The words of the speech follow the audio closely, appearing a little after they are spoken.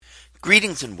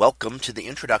Greetings and welcome to the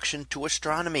introduction to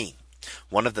astronomy.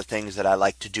 One of the things that I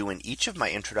like to do in each of my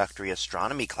introductory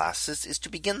astronomy classes is to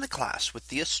begin the class with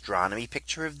the astronomy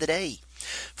picture of the day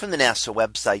from the NASA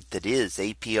website, that is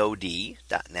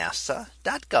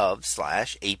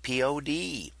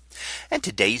apod.nasa.gov/apod. And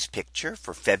today's picture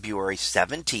for February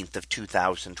 17th of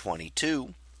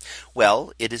 2022.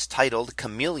 Well, it is titled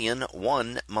Chamaeleon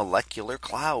 1 Molecular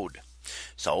Cloud.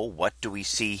 So what do we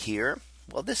see here?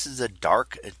 Well, this is a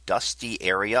dark, dusty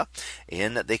area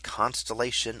in the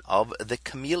constellation of the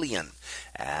Chamaeleon,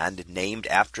 and named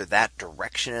after that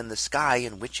direction in the sky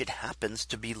in which it happens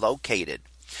to be located.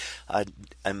 A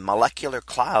molecular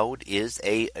cloud is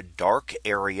a dark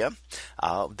area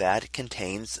that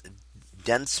contains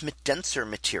denser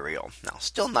material. Now,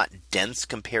 still not dense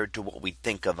compared to what we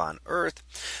think of on Earth,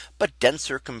 but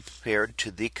denser compared to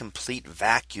the complete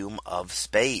vacuum of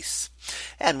space.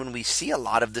 And when we see a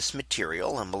lot of this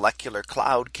material, a molecular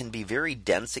cloud can be very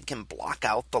dense. It can block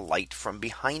out the light from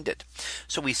behind it.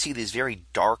 So we see these very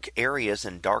dark areas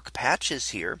and dark patches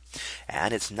here.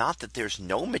 And it's not that there's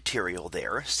no material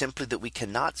there, simply that we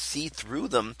cannot see through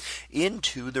them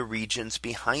into the regions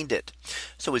behind it.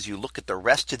 So as you look at the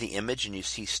rest of the image and you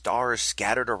see stars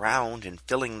scattered around and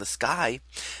filling the sky,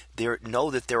 know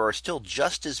that there are still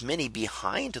just as many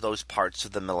behind those parts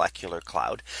of the molecular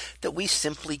cloud that we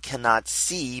simply cannot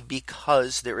see,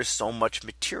 because there is so much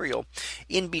material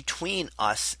in between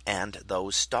us and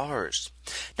those stars.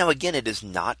 Now, again, it is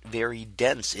not very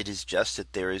dense. It is just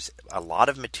that there is a lot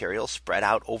of material spread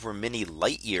out over many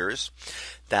light years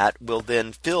that will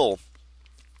then fill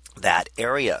that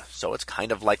area. So it's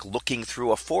kind of like looking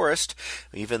through a forest.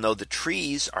 Even though the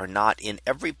trees are not in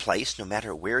every place, no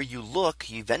matter where you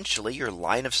look, eventually your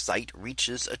line of sight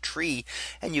reaches a tree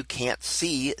and you can't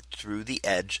see through the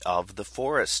edge of the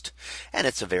forest. And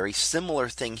it's a very similar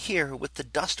thing here with the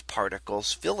dust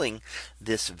particles filling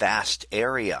this vast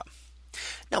area.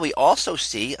 Now we also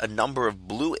see a number of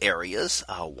blue areas,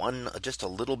 one just a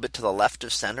little bit to the left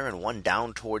of center and one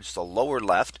down towards the lower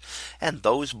left. And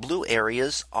those blue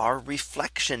areas are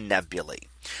reflection nebulae.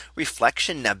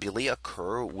 Reflection nebulae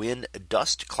occur when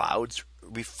dust clouds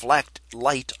reflect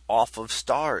light off of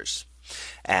stars.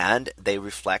 And they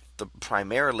reflect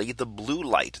primarily the blue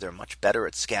light. They're much better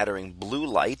at scattering blue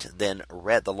light than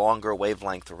the longer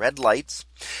wavelength red lights.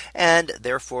 And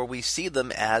therefore we see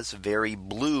them as very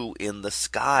blue in the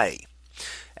sky.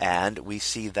 And we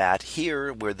see that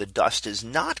here, where the dust is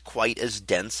not quite as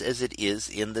dense as it is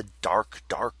in the dark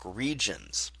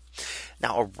regions.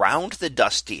 Now, around the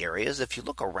dusty areas, if you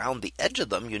look around the edge of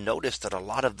them, you notice that a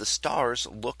lot of the stars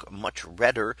look much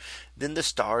redder than the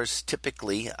stars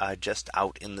typically just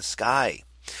out in the sky.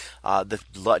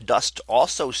 The dust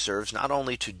also serves not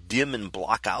only to dim and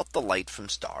block out the light from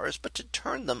stars, but to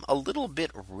turn them a little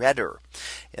bit redder.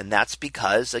 And that's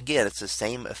because, again, it's the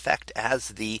same effect as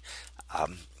the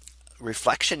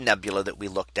reflection nebula that we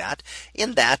looked at,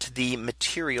 in that the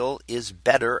material is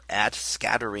better at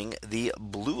scattering the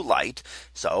blue light.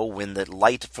 So when the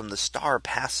light from the star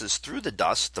passes through the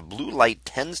dust, the blue light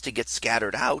tends to get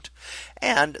scattered out,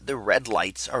 and the red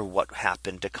lights are what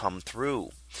happen to come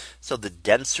through. So the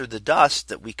denser the dust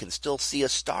that we can still see a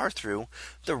star through,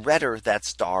 the redder that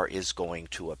star is going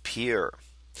to appear.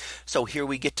 So here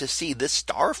we get to see this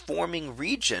star forming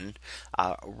region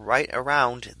right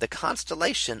around the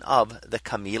constellation of the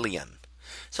Chamaeleon.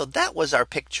 So that was our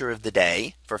picture of the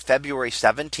day for February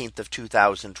 17th of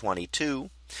 2022.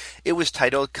 It was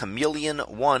titled Chamaeleon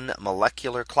 1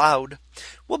 Molecular Cloud.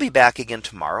 We'll be back again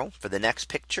tomorrow for the next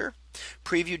picture,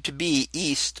 previewed to be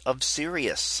east of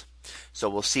Sirius. So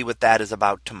we'll see what that is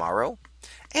about tomorrow.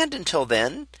 And until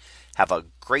then, have a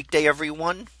great day,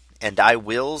 everyone. And I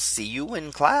will see you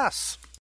in class.